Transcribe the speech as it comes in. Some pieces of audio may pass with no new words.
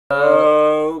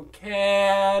Oh,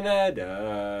 Canada.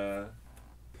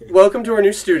 Welcome to our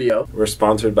new studio. We're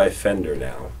sponsored by Fender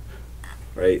now.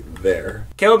 Right there.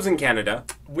 Kaleb's in Canada.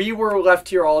 We were left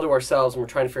here all to ourselves and we're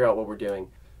trying to figure out what we're doing.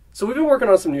 So we've been working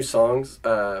on some new songs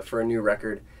for a new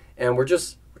record, and we're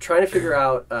trying to figure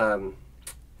out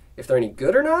if they're any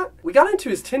good or not. We got into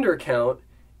his Tinder account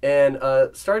and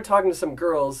started talking to some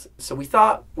girls, so we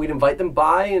thought we'd invite them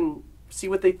by and see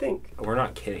what they think. We're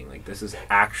not kidding. Like, this is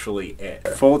actually it.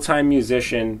 Full-time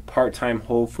musician, part-time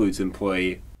Whole Foods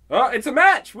employee. Oh, it's a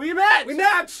match! We matched! We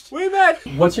matched! We matched!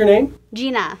 What's your name?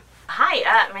 Gina.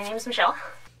 Hi, my name is Michelle.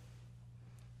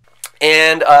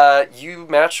 And you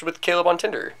matched with Kaleb on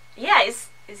Tinder. Yeah, is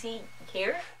he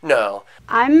here? No.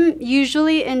 I'm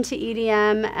usually into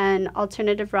EDM and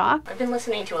alternative rock. I've been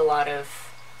listening to a lot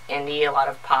of indie, a lot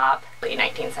of pop.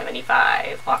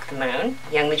 1975, Walk the Moon,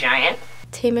 Young the Giant.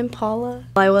 Tame Impala.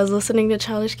 I was listening to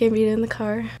Childish Gambino in the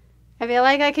car. I feel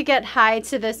like I could get high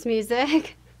to this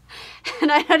music, and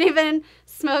I don't even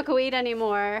smoke weed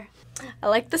anymore. I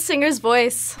like the singer's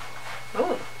voice.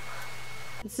 Ooh.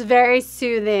 It's very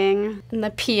soothing. And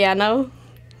the piano.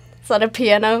 Is that a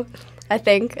piano? I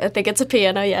think it's a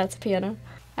piano. Yeah, it's a piano.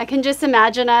 I can just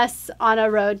imagine us on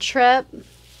a road trip,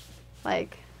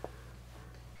 like...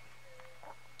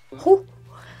 Well,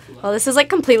 this is like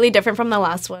completely different from the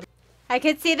last one. I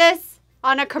could see this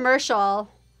on a commercial.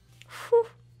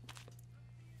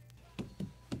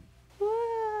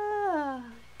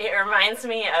 It reminds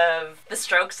me of The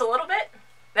Strokes a little bit.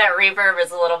 That reverb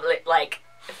is a little bit like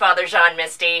Father John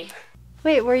Misty.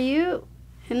 Wait, were you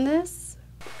in this?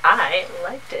 I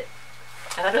liked it.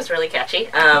 I thought it was really catchy.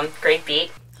 Great beat.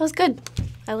 That was good.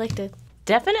 I liked it.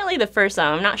 Definitely the first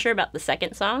song. I'm not sure about the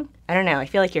second song. I don't know. I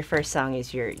feel like your first song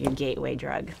is your gateway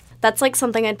drug. That's like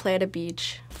something I'd play at a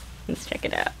beach. Let's check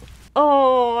it out.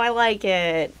 Oh, I like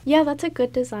it. Yeah, that's a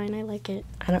good design. I like it.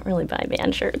 I don't really buy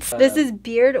band shirts. This is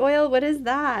beard oil? What is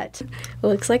that? It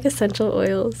looks like essential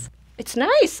oils. It's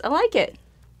nice. I like it.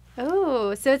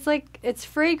 Oh, so it's like, it's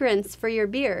fragrance for your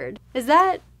beard. Is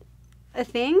that a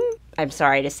thing? I'm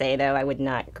sorry to say, though, I would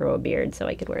not grow a beard so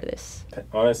I could wear this.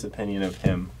 Honest opinion of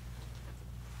him.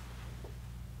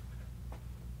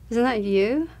 Isn't that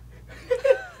you?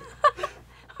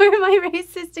 Or am I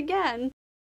racist again?